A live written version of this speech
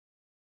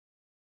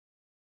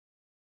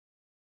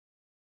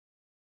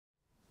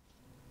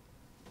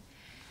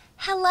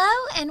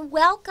Hello and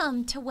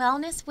welcome to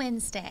Wellness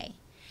Wednesday.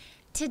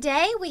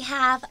 Today we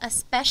have a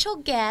special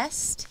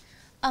guest,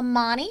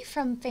 Amaney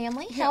from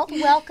Family Health.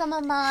 Welcome,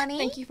 Amaney.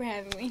 Thank you for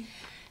having me.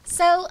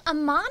 So,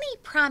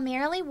 Amaney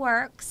primarily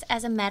works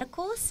as a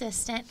medical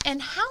assistant.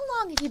 And how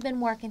long have you been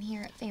working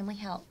here at Family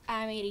Health?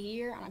 I made a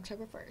year on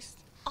October 1st.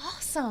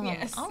 Awesome.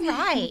 Yes. All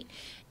right.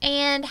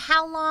 And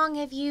how long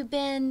have you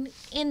been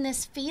in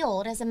this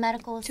field as a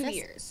medical assistant? 2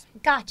 years.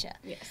 Gotcha.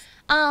 Yes.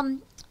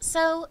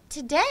 So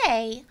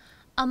today,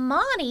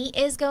 Amaney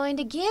is going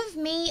to give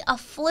me a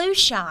flu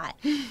shot.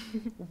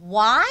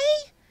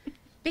 Why?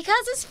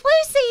 Because it's flu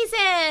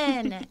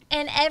season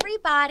and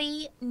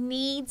everybody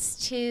needs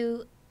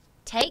to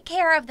take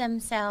care of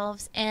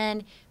themselves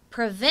and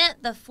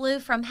prevent the flu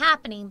from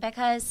happening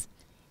because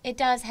it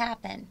does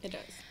happen. It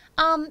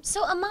does.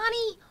 So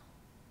Amaney,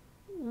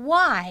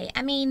 why?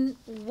 I mean,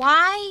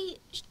 why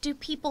do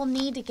people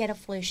need to get a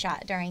flu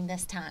shot during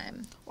this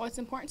time? Well, it's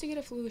important to get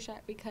a flu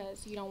shot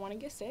because you don't want to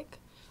get sick.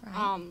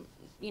 Right.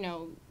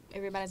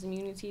 Everybody's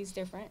immunity is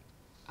different.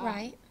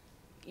 Right.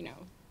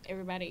 I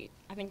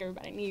think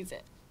everybody needs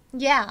it.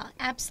 Yeah,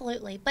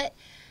 absolutely. But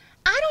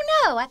I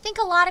don't know. I think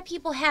a lot of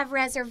people have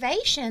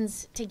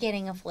reservations to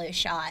getting a flu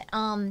shot.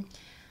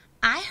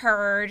 I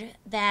heard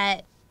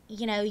that,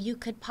 you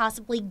could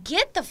possibly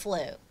get the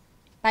flu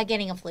by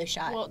getting a flu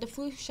shot. Well, the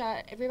flu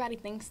shot, everybody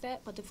thinks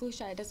that, but the flu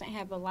shot doesn't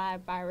have a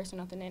live virus or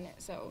nothing in it.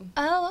 So.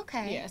 Oh,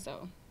 okay. Yeah,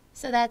 so.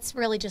 So that's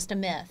really just a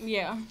myth.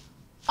 Yeah.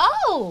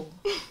 Oh!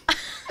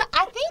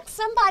 I think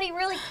somebody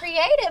really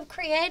creative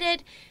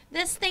created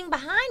this thing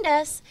behind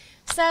us.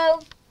 So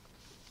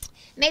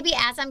maybe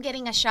as I'm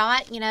getting a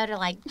shot,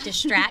 to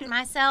distract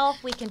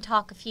myself, we can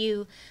talk a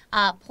few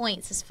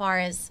points as far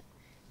as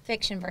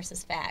fiction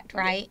versus fact,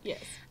 right?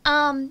 Yes.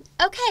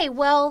 Okay,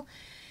 well,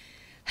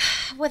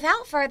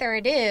 without further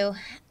ado,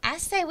 I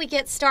say we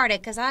get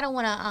started because I don't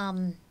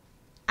want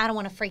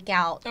to freak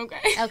out.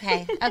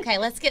 Okay. Okay,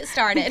 let's get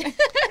started.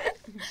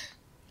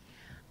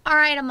 All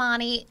right,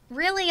 Amaney,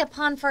 really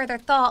upon further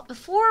thought,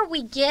 before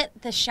we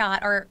get the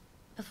shot, or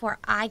before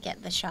I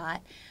get the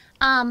shot,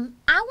 I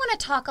want to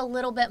talk a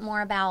little bit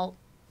more about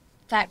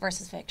fact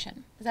versus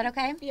fiction. Is that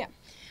okay? Yeah.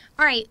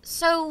 All right,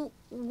 so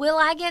will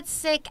I get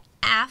sick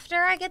after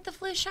I get the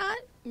flu shot?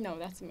 No,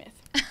 that's a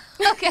myth.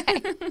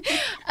 Okay.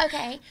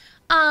 Okay.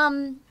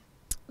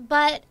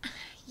 But,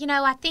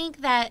 I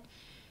think that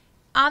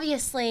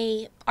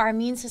obviously our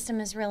immune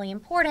system is really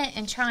important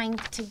in trying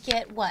to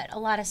get a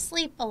lot of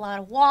sleep, a lot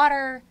of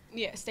water,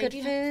 Yeah, good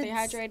foods. Stay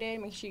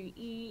hydrated, make sure you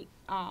eat,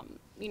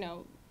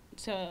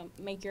 to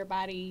make your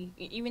body,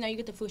 even though you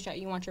get the flu shot,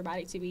 you want your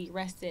body to be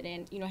rested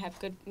and, have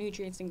good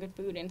nutrients and good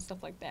food and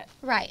stuff like that.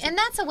 Right, and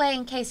that's a way,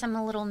 in case I'm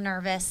a little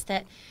nervous,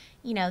 that,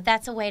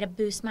 that's a way to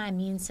boost my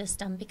immune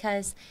system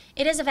because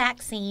it is a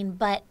vaccine,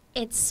 but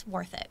it's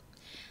worth it.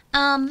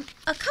 A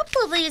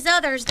couple of these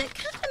others that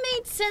kind of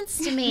made sense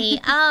to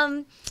me.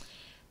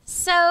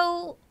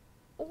 So,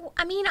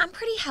 I'm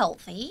pretty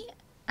healthy.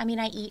 I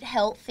eat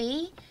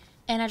healthy,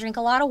 and I drink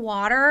a lot of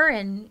water,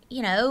 and,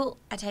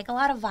 I take a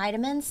lot of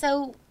vitamins.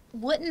 So,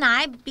 wouldn't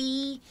I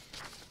be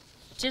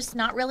just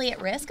not really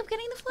at risk of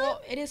getting the flu?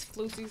 Well, it is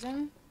flu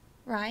season.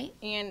 Right.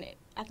 And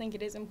I think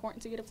it is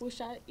important to get a flu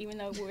shot, even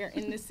though we're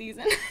in this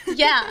season.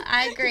 Yeah,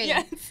 I agree.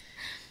 Yes.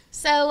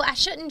 So, I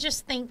shouldn't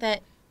just think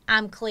that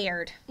I'm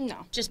cleared.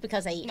 No. Just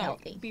because I eat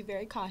healthy. Be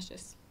very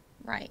cautious.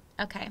 Right.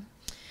 Okay.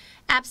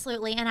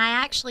 Absolutely. And I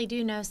actually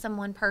do know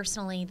someone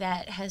personally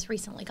that has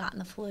recently gotten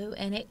the flu,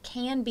 and it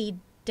can be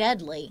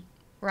deadly,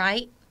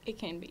 right? It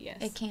can be, yes.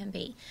 It can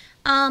be.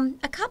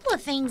 A couple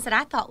of things that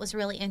I thought was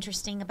really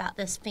interesting about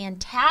this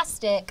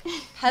fantastic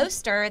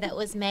poster that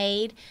was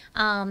made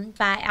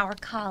by our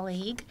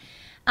colleague,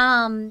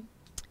 and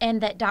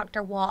that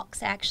Dr.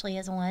 Walks actually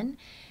is on,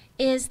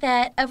 is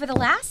that over the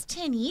last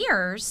 10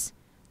 years,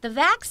 the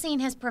vaccine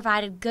has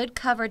provided good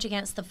coverage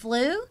against the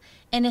flu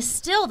and is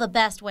still the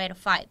best way to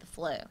fight the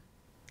flu.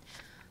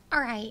 All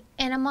right.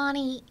 And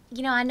Amaney,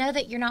 I know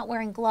that you're not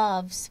wearing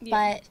gloves,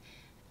 but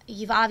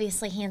you've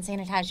obviously hand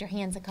sanitized your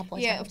hands a couple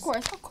of times. Yeah, of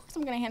course. Of course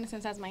I'm going to hand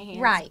sanitize my hands.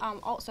 Right.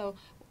 Also,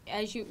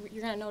 as you're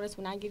going to notice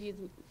when I give you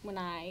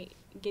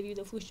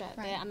the flu shot,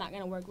 that I'm not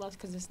going to wear gloves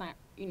because it's not,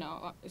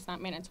 it's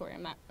not mandatory.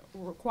 I'm not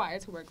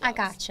required to wear gloves.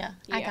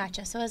 I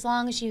gotcha. So as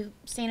long as you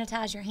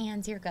sanitize your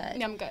hands, you're good.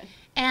 Yeah, I'm good.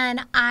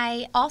 And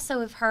I also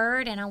have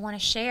heard, and I want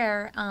to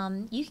share,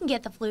 you can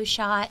get the flu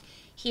shot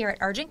here at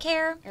Urgent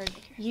Care.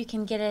 You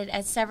can get it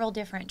at several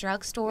different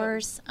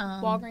drugstores.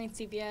 Walgreens,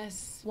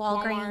 CVS,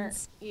 Walgreens.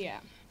 Walmart. Yeah.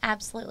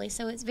 Absolutely.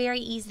 So it's very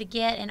easy to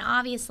get, and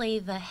obviously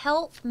the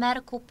health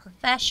medical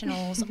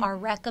professionals are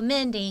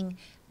recommending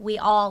we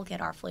all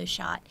get our flu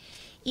shot,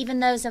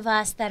 even those of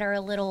us that are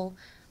a little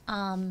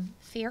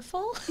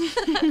fearful.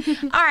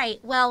 All right.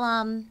 Well,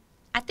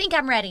 I think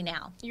I'm ready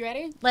now. You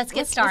ready? Let's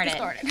get started.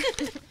 Let's get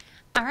started.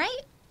 All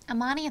right.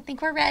 Amaney, I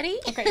think we're ready.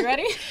 Okay, you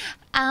ready?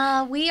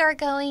 We are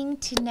going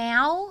to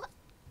now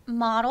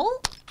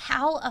model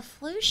how a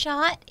flu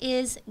shot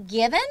is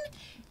given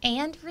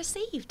and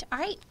received. All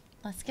right.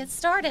 Let's get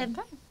started.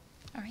 Okay.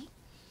 All right.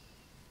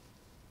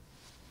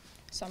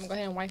 So I'm going to go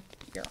ahead and wipe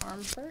your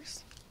arm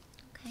first.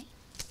 Okay.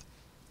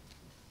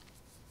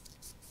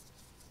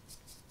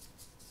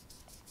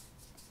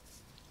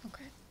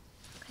 Okay.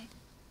 Okay.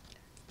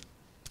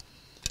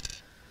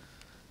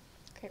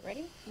 Okay,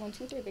 ready? 1,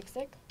 2, 3, big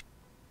stick.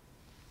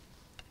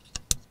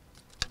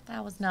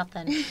 That was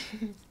nothing.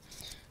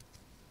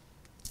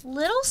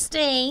 Little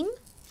sting,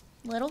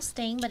 but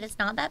it's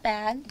not that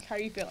bad. How are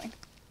you feeling?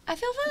 I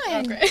feel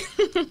fine. Okay.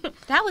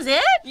 That was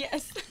it?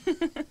 Yes.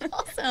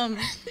 Awesome.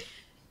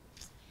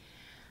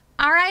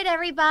 All right,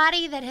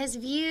 everybody that has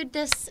viewed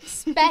this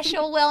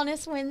special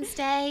Wellness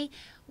Wednesday,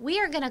 we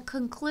are going to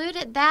conclude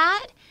at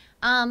that.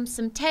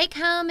 Some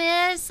take-home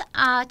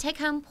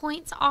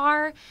points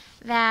are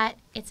that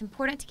it's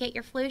important to get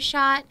your flu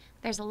shot.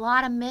 There's a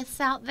lot of myths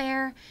out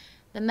there.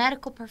 The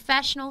medical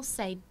professionals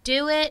say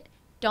do it.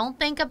 Don't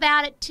think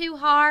about it too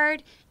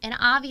hard. And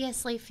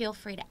obviously feel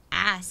free to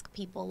ask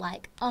people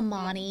like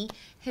Amaney,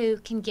 who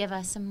can give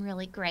us some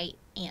really great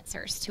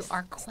answers to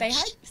our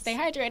questions. Stay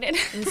hydrated.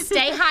 And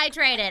stay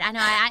hydrated. I know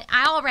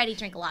I already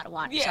drink a lot of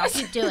water, yes. so I'll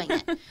keep doing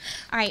it. All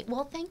right.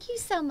 Well, thank you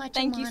so much,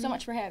 Thank Amaney. you so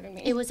much for having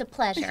me. It was a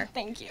pleasure.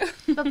 Thank you.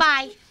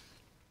 Bye-bye.